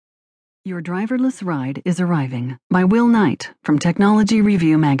Your Driverless Ride is Arriving by Will Knight from Technology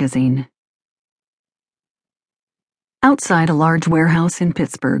Review magazine. Outside a large warehouse in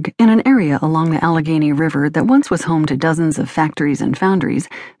Pittsburgh, in an area along the Allegheny River that once was home to dozens of factories and foundries,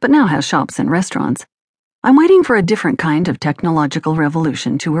 but now has shops and restaurants, I'm waiting for a different kind of technological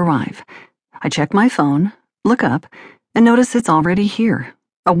revolution to arrive. I check my phone, look up, and notice it's already here.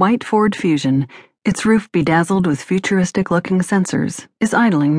 A white Ford Fusion, its roof bedazzled with futuristic-looking sensors, is idling